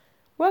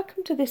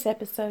Welcome to this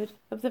episode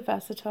of The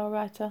Versatile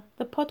Writer,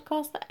 the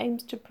podcast that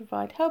aims to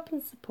provide help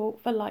and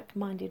support for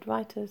like-minded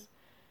writers.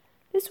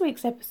 This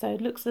week's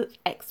episode looks at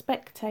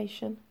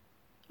expectation.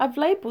 I've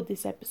labelled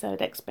this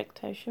episode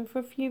Expectation for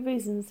a few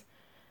reasons.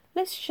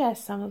 Let's share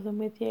some of them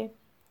with you.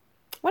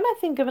 When I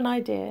think of an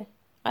idea,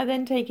 I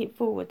then take it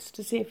forwards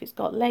to see if it's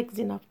got legs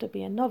enough to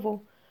be a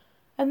novel,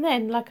 and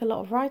then, like a lot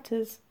of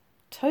writers,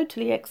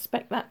 totally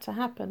expect that to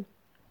happen.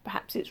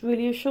 Perhaps it's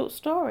really a short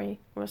story,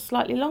 or a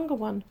slightly longer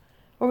one,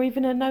 or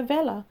even a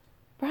novella.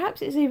 Perhaps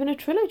it's even a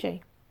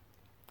trilogy.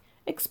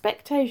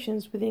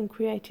 Expectations within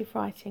creative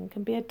writing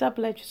can be a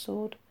double-edged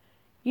sword.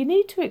 You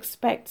need to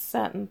expect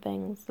certain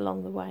things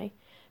along the way,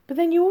 but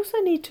then you also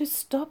need to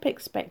stop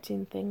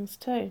expecting things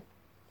too.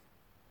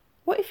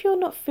 What if you're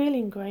not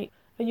feeling great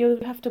and you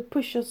have to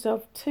push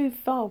yourself too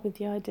far with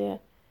the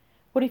idea?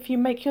 What if you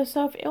make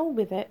yourself ill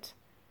with it?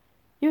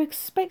 You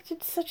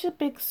expected such a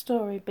big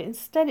story, but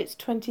instead it's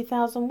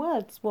 20,000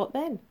 words. What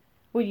then?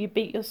 Will you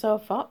beat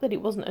yourself up that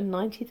it wasn't a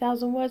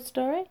 90,000 word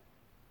story?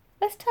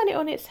 Let's turn it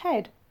on its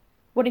head.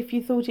 What if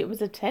you thought it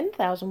was a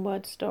 10,000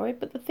 word story,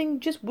 but the thing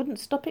just wouldn't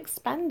stop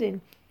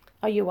expanding?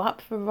 Are you up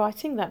for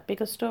writing that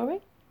bigger story?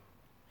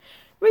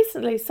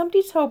 Recently,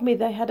 somebody told me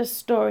they had a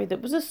story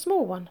that was a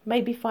small one,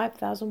 maybe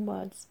 5,000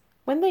 words.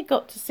 When they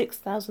got to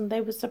 6,000,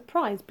 they were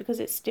surprised because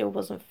it still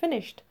wasn't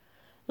finished.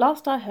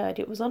 Last I heard,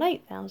 it was on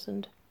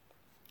 8,000.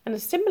 And a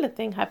similar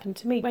thing happened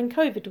to me when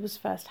COVID was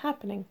first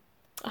happening.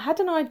 I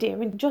had an idea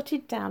and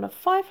jotted down a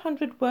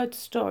 500-word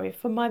story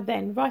for my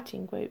then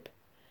writing group.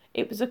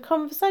 It was a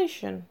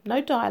conversation,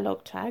 no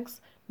dialogue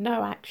tags,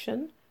 no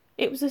action.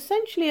 It was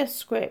essentially a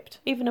script,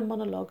 even a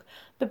monologue.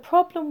 The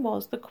problem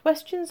was the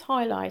questions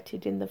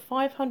highlighted in the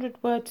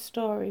 500-word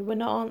story were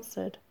not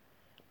answered.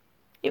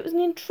 It was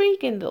an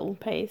intriguing little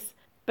piece,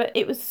 but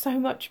it was so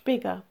much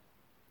bigger.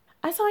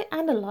 As I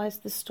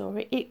analysed the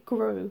story, it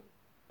grew.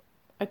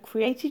 I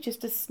created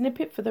just a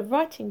snippet for the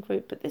writing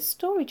group, but this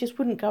story just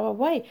wouldn't go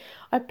away.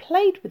 I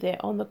played with it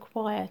on the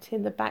quiet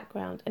in the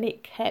background, and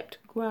it kept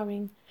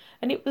growing.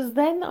 And it was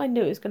then that I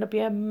knew it was going to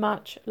be a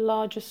much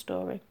larger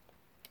story.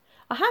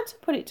 I had to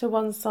put it to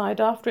one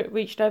side after it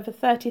reached over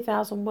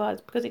 30,000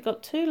 words because it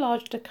got too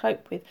large to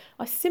cope with.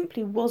 I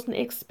simply wasn't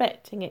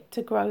expecting it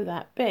to grow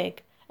that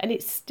big, and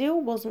it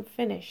still wasn't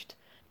finished.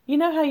 You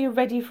know how you're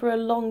ready for a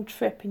long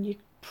trip and you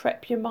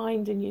prep your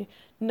mind and you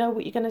know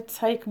what you're going to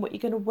take and what you're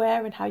going to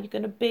wear and how you're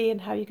going to be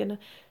and how you're going to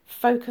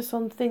focus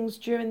on things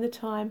during the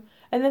time.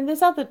 And then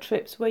there's other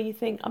trips where you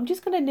think, I'm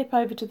just going to nip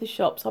over to the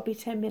shops, I'll be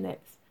 10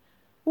 minutes.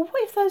 Well,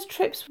 what if those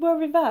trips were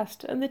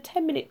reversed and the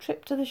 10-minute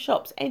trip to the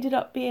shops ended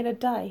up being a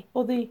day,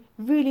 or the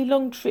really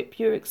long trip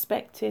you're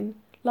expecting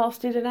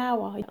lasted an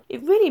hour?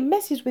 It really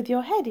messes with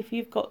your head if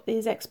you've got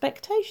these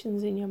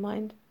expectations in your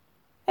mind.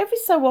 Every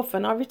so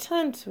often I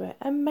returned to it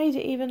and made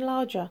it even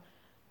larger.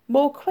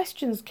 More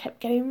questions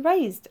kept getting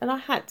raised and I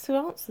had to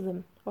answer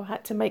them, or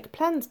had to make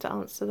plans to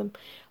answer them.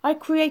 I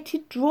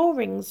created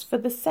drawings for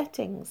the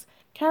settings,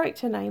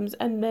 character names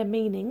and their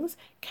meanings,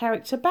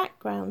 character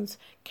backgrounds,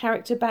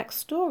 character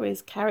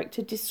backstories,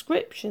 character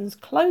descriptions,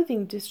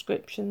 clothing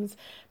descriptions.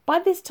 By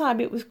this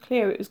time it was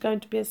clear it was going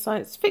to be a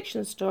science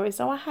fiction story,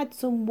 so I had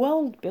some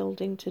world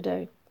building to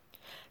do.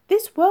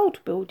 This world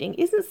building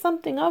isn't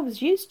something I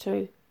was used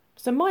to,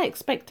 so my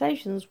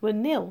expectations were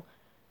nil.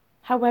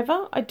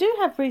 However, I do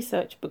have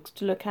research books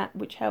to look at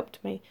which helped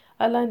me.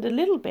 I learned a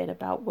little bit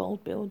about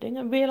world building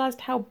and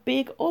realised how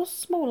big or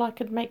small I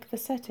could make the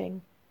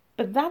setting.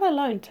 But that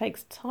alone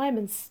takes time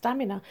and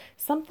stamina,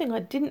 something I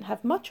didn't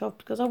have much of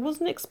because I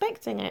wasn't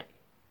expecting it.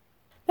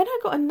 Then I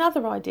got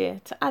another idea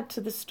to add to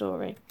the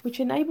story, which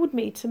enabled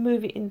me to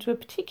move it into a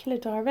particular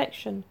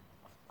direction.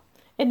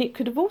 And it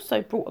could have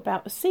also brought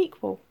about a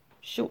sequel.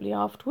 Shortly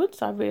afterwards,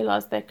 I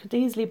realised there could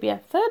easily be a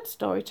third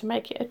story to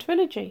make it a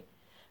trilogy.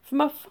 From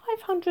a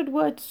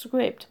 500-word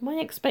script, my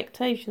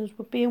expectations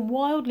were being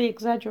wildly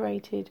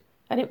exaggerated,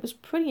 and it was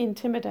pretty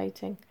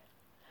intimidating.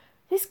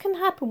 This can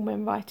happen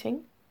when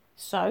writing.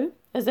 So,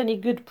 as any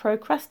good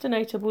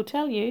procrastinator will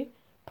tell you,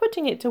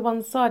 putting it to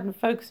one side and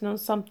focusing on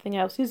something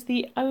else is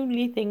the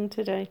only thing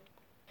to do.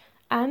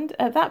 And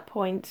at that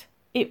point,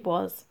 it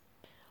was.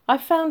 I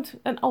found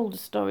an older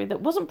story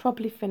that wasn't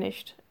properly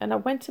finished, and I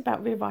went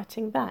about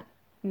rewriting that.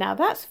 Now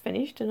that's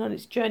finished and on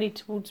its journey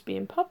towards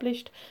being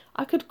published,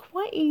 I could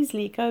quite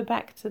easily go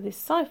back to this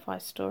sci-fi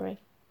story.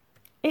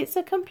 It's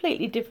a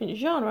completely different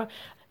genre,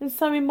 and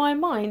so in my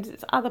mind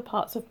it's other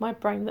parts of my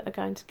brain that are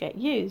going to get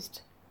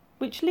used,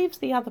 which leaves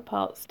the other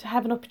parts to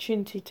have an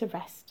opportunity to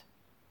rest.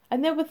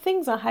 And there were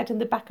things I had in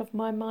the back of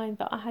my mind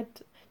that I had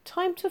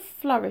time to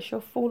flourish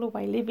or fall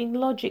away, leaving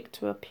logic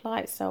to apply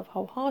itself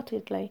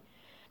wholeheartedly.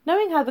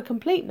 Knowing how the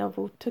complete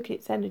novel took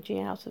its energy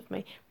out of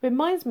me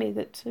reminds me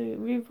that to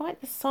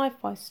rewrite the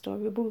sci-fi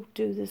story will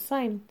do the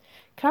same.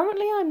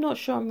 Currently I'm not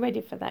sure I'm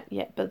ready for that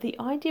yet, but the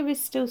idea is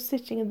still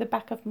sitting in the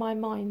back of my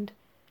mind.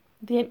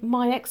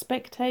 My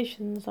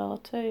expectations are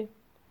too.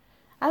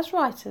 As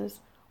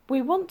writers,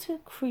 we want to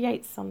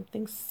create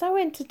something so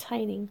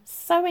entertaining,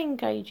 so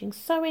engaging,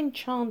 so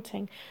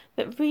enchanting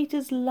that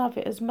readers love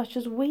it as much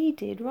as we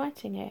did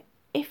writing it.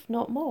 if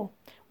not more.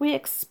 We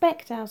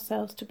expect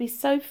ourselves to be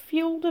so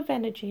fueled of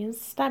energy and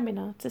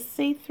stamina to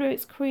see through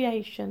its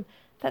creation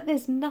that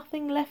there's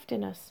nothing left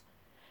in us.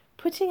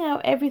 Putting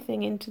out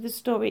everything into the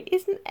story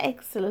isn't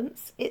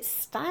excellence, it's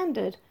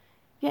standard.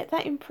 Yet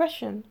that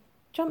impression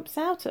jumps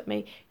out at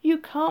me. You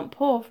can't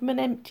pour from an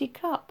empty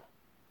cup.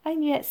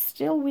 And yet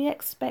still we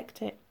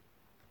expect it.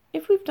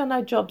 If we've done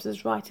our jobs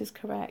as writers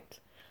correct,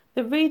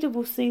 the reader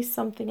will see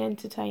something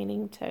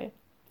entertaining too.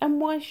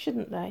 And why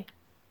shouldn't they?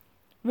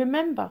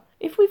 Remember,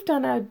 if we've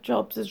done our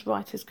jobs as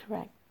writers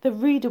correct, the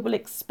reader will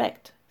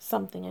expect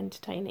something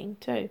entertaining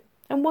too.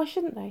 And why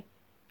shouldn't they?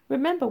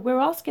 Remember, we're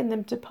asking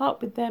them to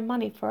part with their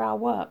money for our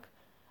work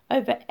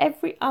over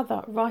every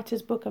other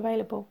writer's book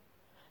available.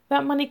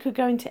 That money could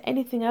go into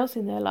anything else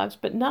in their lives,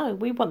 but no,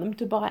 we want them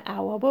to buy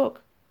our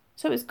book.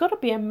 So it's got to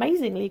be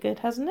amazingly good,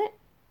 hasn't it?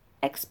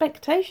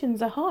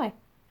 Expectations are high.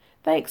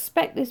 They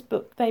expect this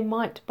book they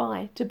might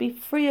buy to be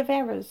free of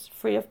errors,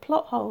 free of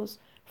plot holes,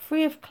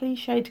 free of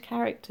cliched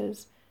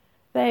characters.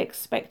 They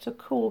expect a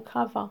cool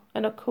cover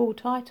and a cool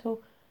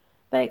title.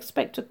 They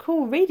expect a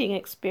cool reading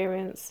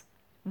experience.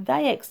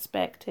 They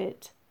expect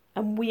it,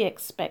 and we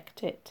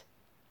expect it.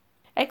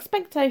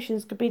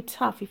 Expectations can be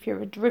tough if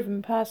you're a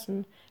driven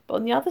person, but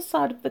on the other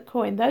side of the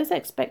coin, those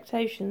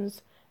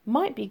expectations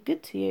might be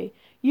good to you.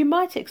 You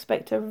might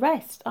expect a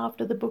rest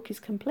after the book is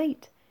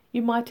complete.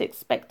 You might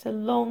expect a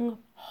long,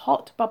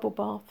 hot bubble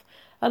bath,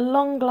 a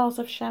long glass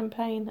of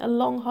champagne, a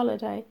long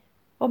holiday.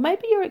 Or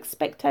maybe your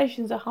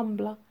expectations are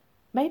humbler.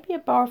 Maybe a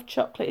bar of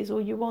chocolate is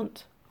all you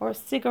want, or a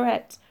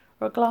cigarette,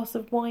 or a glass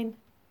of wine.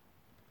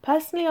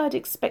 Personally, I'd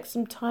expect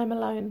some time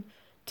alone,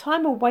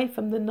 time away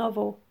from the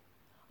novel.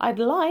 I'd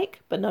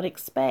like, but not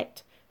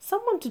expect,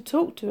 someone to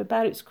talk to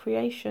about its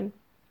creation.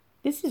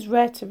 This is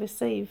rare to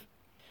receive.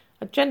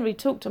 I generally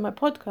talk to my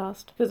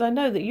podcast because I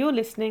know that you're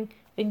listening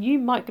and you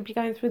might be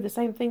going through the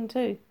same thing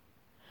too.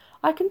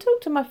 I can talk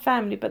to my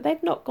family, but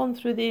they've not gone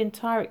through the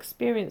entire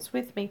experience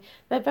with me.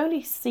 They've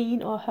only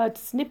seen or heard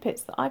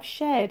snippets that I've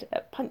shared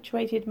at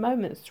punctuated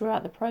moments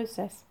throughout the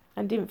process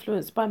and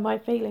influenced by my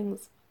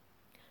feelings.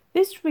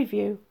 This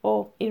review,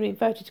 or in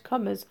inverted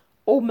commas,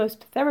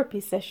 almost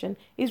therapy session,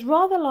 is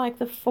rather like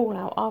the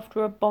fallout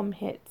after a bomb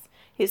hits.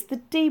 It's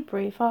the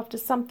debrief after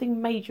something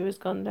major has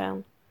gone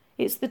down.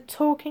 It's the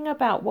talking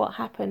about what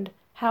happened,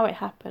 how it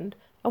happened,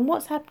 and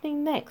what's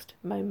happening next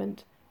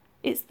moment.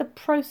 It's the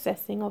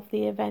processing of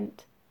the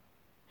event.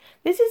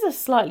 This is a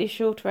slightly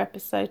shorter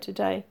episode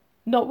today.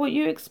 Not what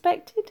you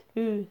expected?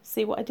 Ooh,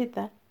 see what I did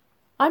there?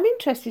 I'm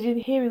interested in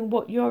hearing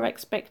what your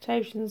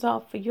expectations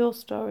are for your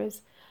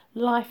stories,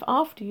 life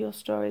after your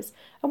stories,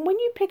 and when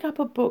you pick up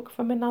a book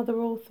from another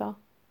author,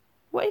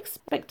 what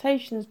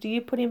expectations do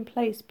you put in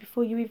place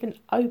before you even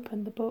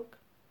open the book?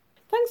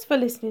 Thanks for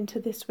listening to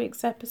this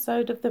week's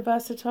episode of The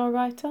Versatile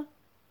Writer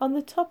on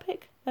the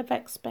topic of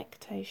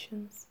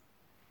expectations.